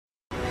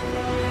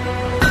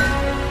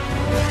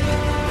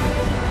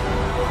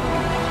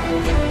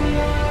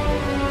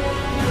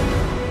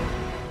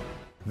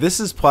This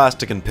is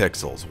Plastic and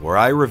Pixels, where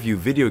I review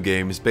video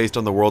games based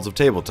on the worlds of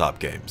tabletop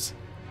games.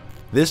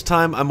 This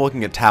time I'm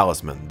looking at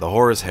Talisman, the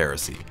Horus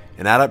Heresy,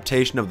 an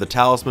adaptation of the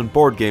Talisman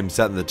board game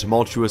set in the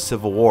tumultuous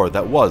civil war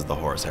that was the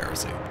Horus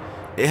Heresy.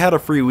 It had a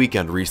free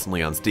weekend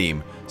recently on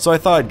Steam, so I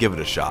thought I'd give it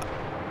a shot.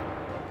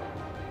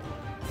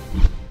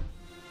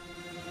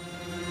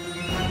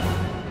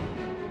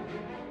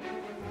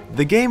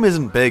 The game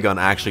isn't big on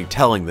actually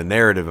telling the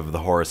narrative of the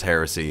Horus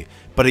Heresy,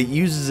 but it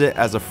uses it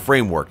as a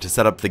framework to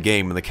set up the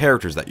game and the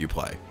characters that you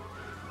play.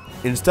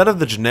 Instead of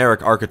the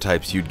generic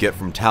archetypes you'd get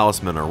from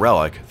Talisman or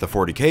Relic, the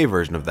 40k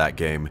version of that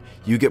game,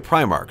 you get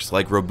Primarchs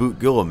like Roboute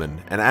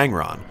Guilliman and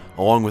Angron,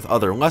 along with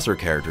other lesser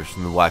characters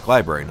from the Black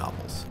Library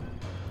novels.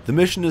 The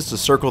mission is to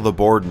circle the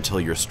board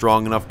until you're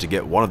strong enough to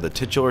get one of the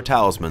titular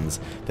talismans,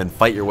 then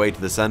fight your way to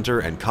the center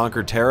and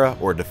conquer Terra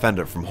or defend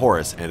it from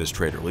Horus and his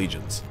traitor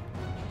legions.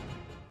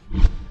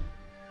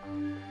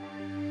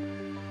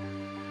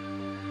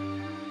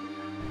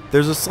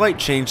 There's a slight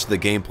change to the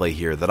gameplay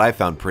here that I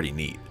found pretty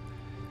neat.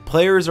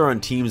 Players are on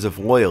teams of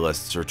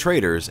loyalists or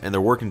traitors, and they're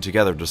working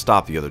together to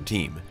stop the other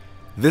team.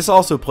 This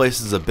also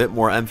places a bit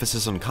more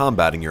emphasis on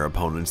combating your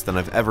opponents than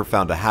I've ever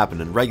found to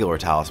happen in regular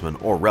Talisman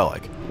or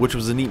Relic, which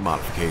was a neat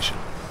modification.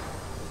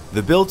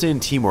 The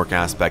built-in teamwork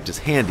aspect is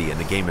handy in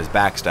a game as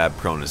backstab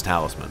prone as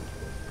Talisman.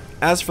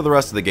 As for the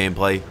rest of the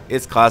gameplay,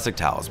 it's classic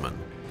Talisman.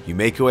 You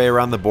make your way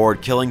around the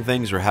board killing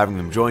things or having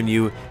them join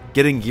you,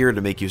 getting gear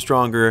to make you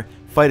stronger,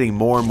 fighting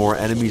more and more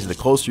enemies the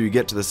closer you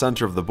get to the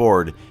center of the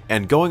board,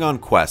 and going on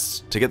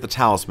quests to get the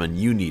talisman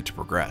you need to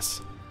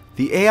progress.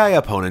 The AI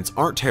opponents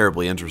aren't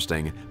terribly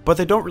interesting, but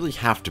they don't really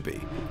have to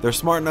be. They're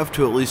smart enough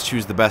to at least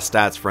choose the best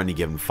stats for any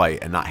given fight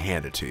and not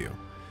hand it to you.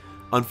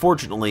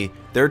 Unfortunately,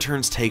 their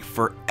turns take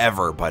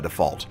forever by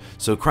default,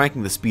 so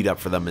cranking the speed up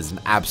for them is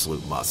an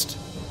absolute must.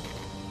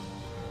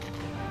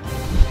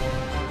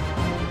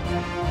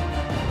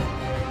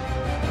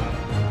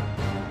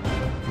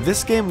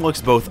 This game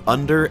looks both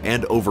under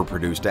and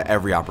overproduced at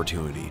every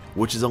opportunity,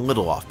 which is a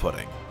little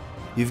off-putting.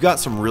 You've got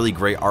some really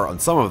great art on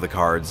some of the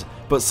cards,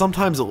 but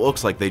sometimes it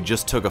looks like they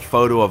just took a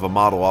photo of a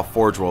model off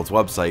Forge World's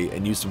website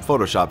and used some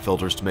Photoshop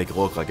filters to make it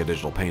look like a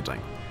digital painting.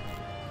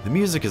 The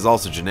music is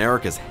also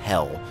generic as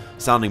hell,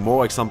 sounding more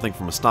like something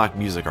from a stock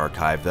music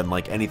archive than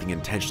like anything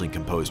intentionally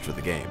composed for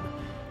the game.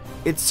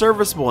 It's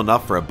serviceable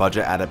enough for a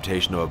budget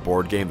adaptation of a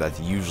board game that's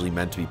usually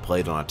meant to be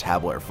played on a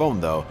tablet or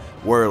phone though,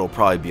 where it'll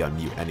probably be on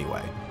mute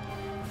anyway.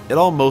 It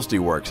all mostly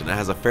works, and it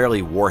has a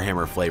fairly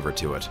Warhammer flavor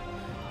to it.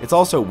 It's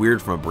also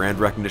weird from a brand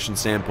recognition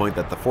standpoint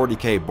that the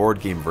 40k board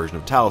game version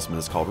of Talisman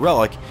is called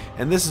Relic,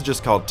 and this is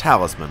just called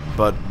Talisman,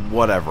 but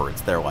whatever,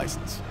 it's their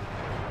license.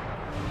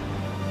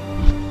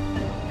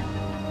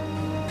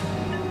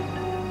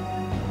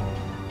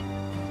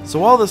 So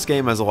while this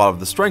game has a lot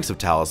of the strengths of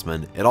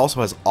Talisman, it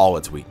also has all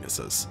its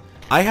weaknesses.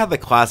 I had the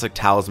classic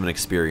Talisman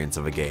experience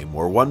of a game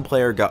where one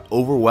player got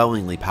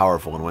overwhelmingly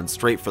powerful and went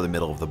straight for the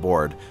middle of the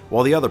board,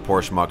 while the other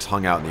poor schmucks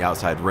hung out in the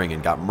outside ring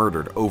and got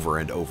murdered over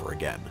and over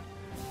again.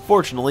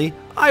 Fortunately,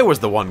 I was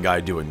the one guy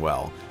doing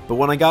well, but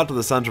when I got to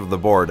the center of the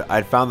board,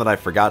 I'd found that I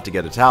forgot to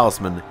get a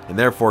Talisman, and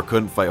therefore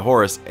couldn't fight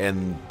Horus,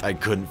 and I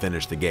couldn't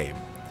finish the game.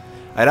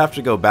 I'd have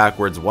to go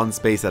backwards one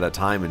space at a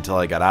time until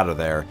I got out of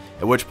there,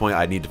 at which point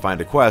I'd need to find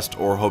a quest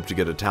or hope to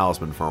get a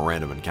Talisman from a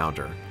random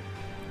encounter.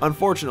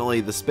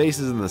 Unfortunately, the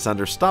spaces in the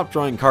center stopped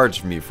drawing cards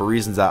for me for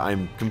reasons that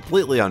I'm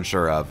completely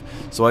unsure of,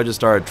 so I just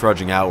started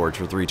trudging outwards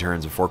for 3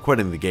 turns before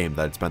quitting the game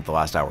that I'd spent the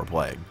last hour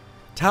playing.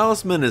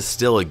 Talisman is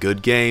still a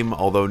good game,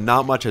 although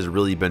not much has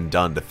really been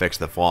done to fix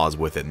the flaws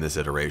with it in this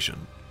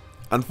iteration.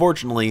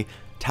 Unfortunately,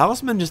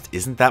 Talisman just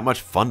isn't that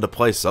much fun to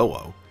play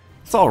solo.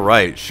 It's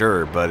alright,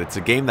 sure, but it's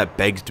a game that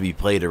begs to be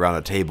played around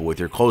a table with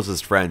your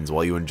closest friends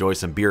while you enjoy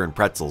some beer and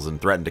pretzels and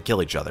threaten to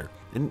kill each other.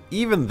 And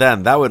even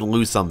then, that would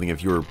lose something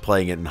if you were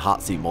playing it in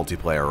hot seat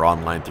multiplayer or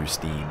online through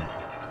Steam.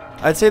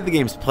 I'd say the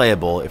game's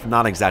playable, if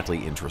not exactly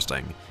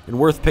interesting, and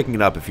worth picking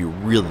it up if you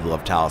really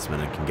love Talisman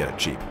and can get it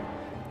cheap.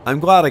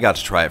 I'm glad I got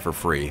to try it for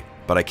free,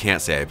 but I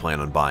can't say I plan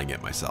on buying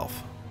it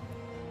myself.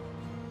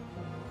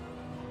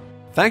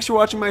 Thanks for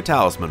watching my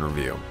Talisman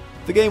review.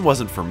 The game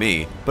wasn't for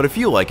me, but if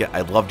you like it,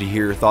 I'd love to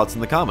hear your thoughts in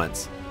the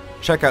comments.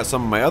 Check out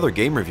some of my other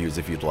game reviews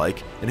if you'd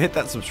like, and hit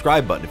that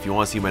subscribe button if you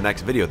want to see my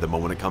next video the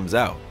moment it comes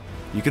out.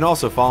 You can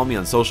also follow me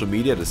on social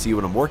media to see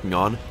what I'm working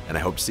on, and I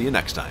hope to see you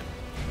next time.